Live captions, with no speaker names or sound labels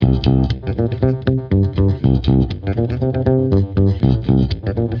Hello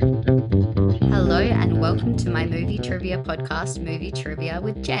and welcome to my movie trivia podcast, Movie Trivia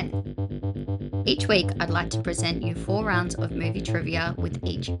with Jen. Each week, I'd like to present you 4 rounds of movie trivia with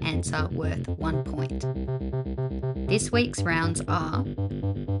each answer worth 1 point. This week's rounds are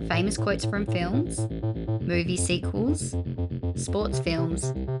famous quotes from films, movie sequels, sports films,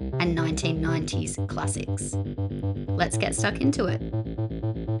 and 1990s classics. Let's get stuck into it.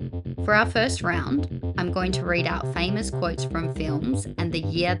 For our first round, I'm going to read out famous quotes from films and the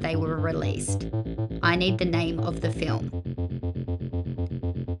year they were released. I need the name of the film.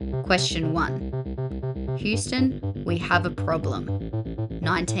 Question 1. Houston, we have a problem.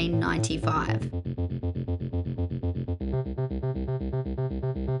 1995.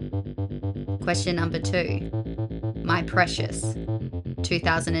 Question number 2. My Precious.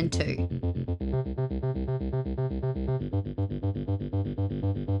 2002.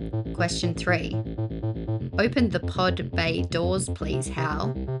 Question 3. Open the pod bay doors please, Hal.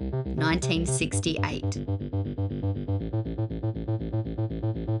 1968.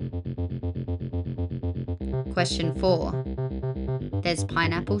 Question 4. There's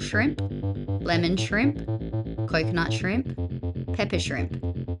pineapple shrimp, lemon shrimp, coconut shrimp, pepper shrimp.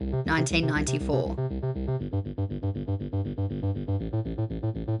 1994.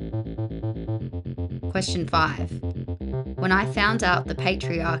 Question 5. When I found out the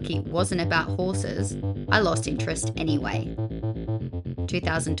patriarchy wasn't about horses, I lost interest anyway.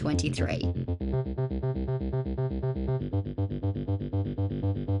 2023.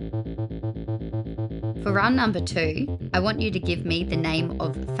 For round number 2, I want you to give me the name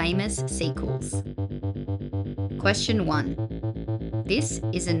of famous sequels. Question 1. This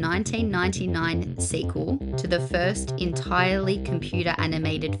is a 1999 sequel to the first entirely computer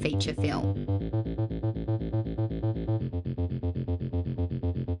animated feature film.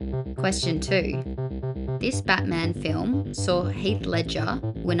 Question 2. This Batman film saw Heath Ledger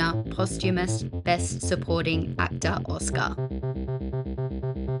win a posthumous Best Supporting Actor Oscar.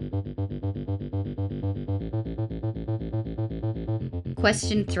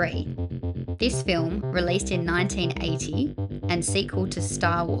 Question 3. This film, released in 1980 and sequel to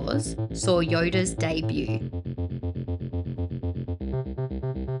Star Wars, saw Yoda's debut.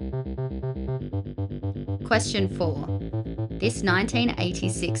 Question 4. This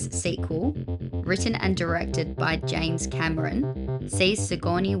 1986 sequel, written and directed by James Cameron, sees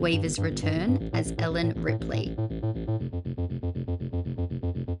Sigourney Weaver's return as Ellen Ripley.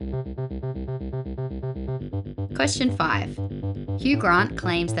 Question 5. Hugh Grant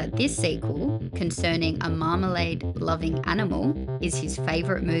claims that this sequel, concerning a marmalade-loving animal, is his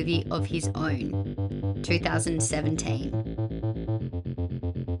favourite movie of his own. 2017.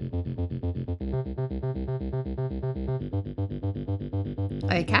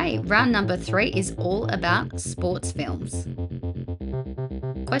 Okay, round number 3 is all about sports films.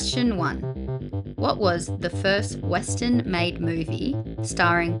 Question 1. What was the first Western-made movie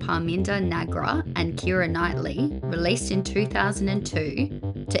starring Parminder Nagra and Keira Knightley, released in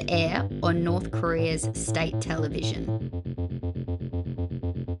 2002, to air on North Korea's state television?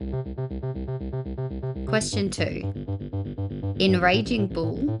 Question 2. In Raging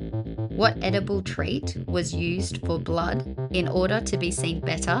Bull, what edible treat was used for blood in order to be seen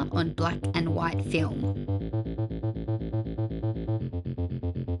better on black and white film?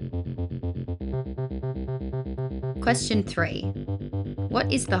 Question 3.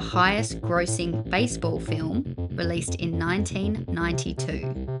 What is the highest grossing baseball film released in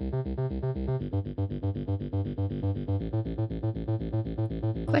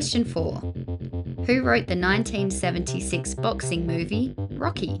 1992? Question 4. Who wrote the 1976 boxing movie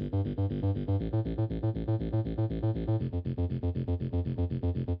Rocky?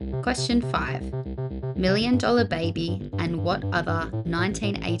 Question 5. $1 Million Baby and what other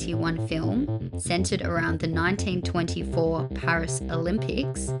 1981 film centered around the 1924 Paris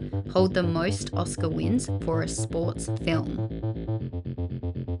Olympics hold the most Oscar wins for a sports film?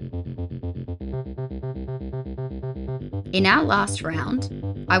 In our last round,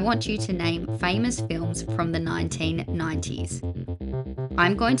 I want you to name famous films from the 1990s.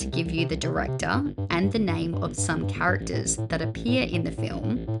 I'm going to give you the director and the name of some characters that appear in the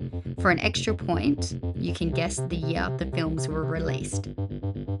film. For an extra point, you can guess the year the films were released.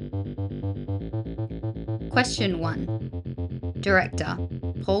 Question 1. Director,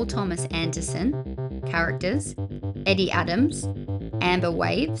 Paul Thomas Anderson. Characters, Eddie Adams, Amber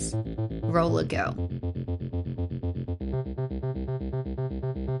Waves, Roller Girl.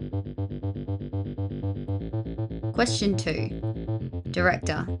 Question 2.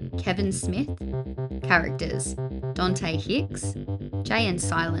 Director, Kevin Smith. Characters, Dante Hicks, Jay and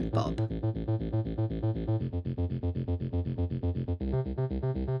Silent Bob.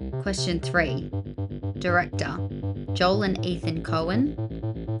 Question 3. Director, Joel and Ethan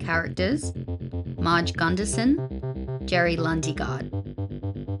Coen. Characters, Marge Gunderson, Jerry Lundegaard.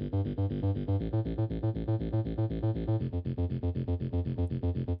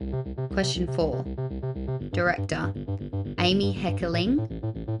 Question 4. Director, Amy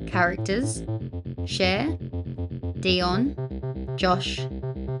Heckerling. Characters, Cher, Dion, Josh,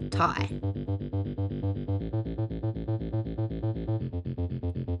 Ty.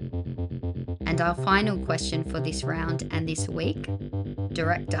 And our final question for this round and this week,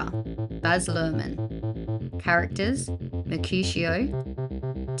 Director, Baz Luhrmann. Characters, Mercutio,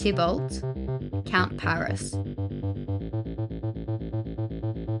 Tybalt, Count Paris.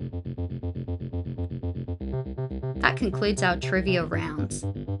 That concludes our trivia rounds.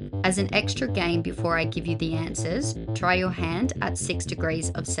 As an extra game before I give you the answers, try your hand at 6 Degrees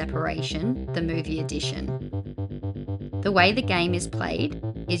of Separation, the movie edition. The way the game is played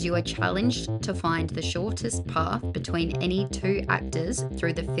is you are challenged to find the shortest path between any two actors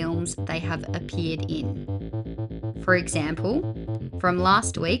through the films they have appeared in. For example, from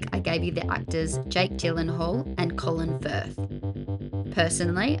last week I gave you the actors Jake Gyllenhaal and Colin Firth.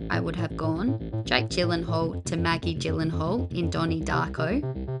 Personally, I would have gone Jake Gyllenhaal to Maggie Gyllenhaal in Donnie Darko,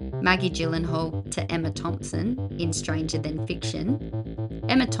 Maggie Gyllenhaal to Emma Thompson in Stranger Than Fiction,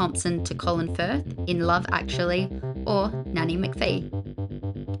 Emma Thompson to Colin Firth in Love Actually, or Nanny McPhee.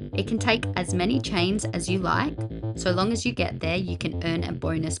 It can take as many chains as you like, so long as you get there you can earn a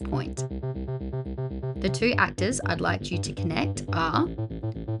bonus point. The two actors I'd like you to connect are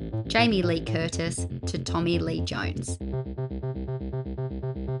Jamie Lee Curtis to Tommy Lee Jones.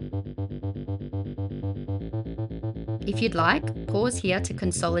 If you'd like, pause here to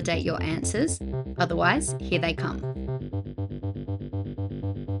consolidate your answers, otherwise, here they come.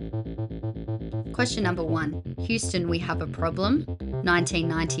 Question number 1. Houston, we have a problem.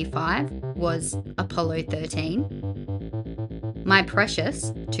 1995 was Apollo 13. My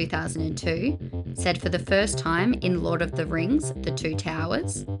Precious, 2002, said for the first time in Lord of the Rings, The Two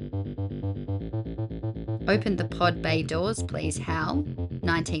Towers. Open the Pod Bay Doors, Please Hal,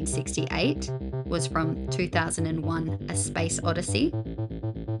 1968, was from 2001, A Space Odyssey.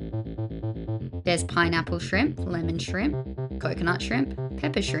 There's Pineapple Shrimp, Lemon Shrimp, Coconut Shrimp,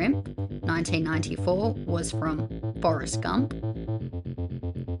 Pepper Shrimp, 1994, was from Forrest Gump.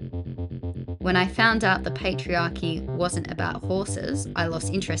 When I found out the patriarchy wasn't about horses, I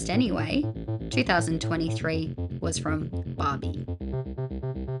lost interest anyway, 2023, was from Barbie.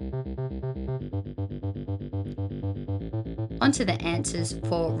 On to the answers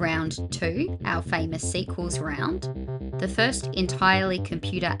for round 2, our famous sequels round. The first entirely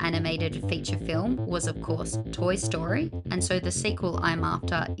computer animated feature film was of course Toy Story, and so the sequel I'm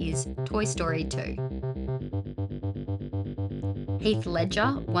after is Toy Story 2. Heath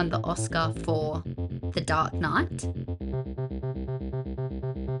Ledger won the Oscar for The Dark Knight.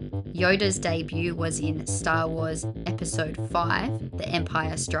 Yoda's debut was in Star Wars Episode 5, The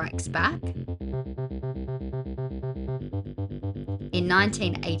Empire Strikes Back. In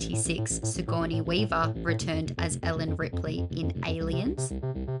 1986, Sigourney Weaver returned as Ellen Ripley in Aliens.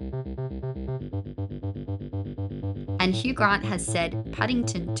 And Hugh Grant has said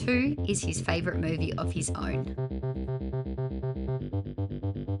Paddington 2 is his favourite movie of his own.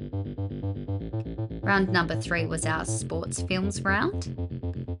 Round number 3 was our sports films round.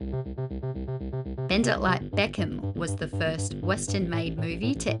 Bend It Like Beckham was the first Western-made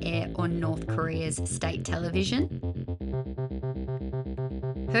movie to air on North Korea's state television.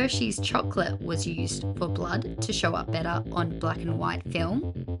 Hershey's chocolate was used for blood to show up better on black and white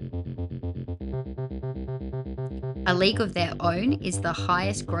film. A League of Their Own is the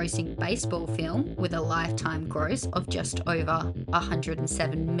highest grossing baseball film with a lifetime gross of just over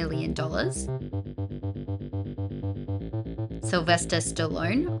 $107 million. Sylvester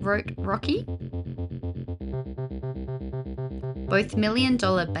Stallone wrote Rocky. Both Million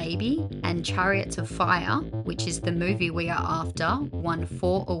Dollar Baby and Chariots of Fire, which is the movie we are after, won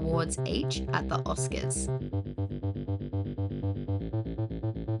 4 awards each at the Oscars.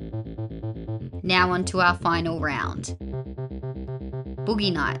 Now on to our final round.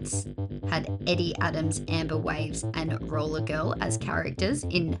 Boogie Nights had Eddie Adams, Amber Waves and Roller Girl as characters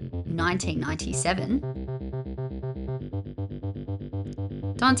in 1997.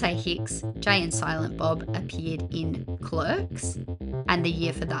 Dante Hicks, Jay and Silent Bob appeared in Clerks, and the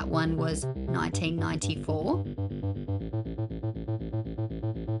year for that one was 1994.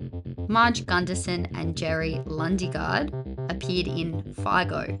 Marge Gunderson and Jerry Lundegaard appeared in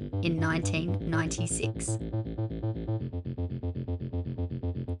Fargo in 1996.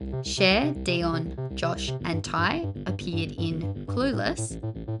 Cher, Dion, Josh, and Ty appeared in Clueless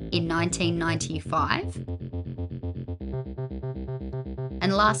in 1995.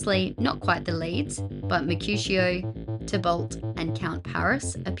 And lastly, not quite the leads, but Mercutio, Tybalt, and Count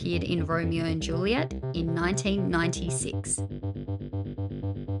Paris appeared in Romeo and Juliet in 1996.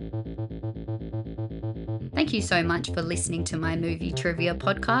 Thank you so much for listening to my movie trivia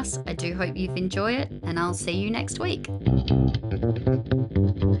podcast. I do hope you've enjoyed it, and I'll see you next week.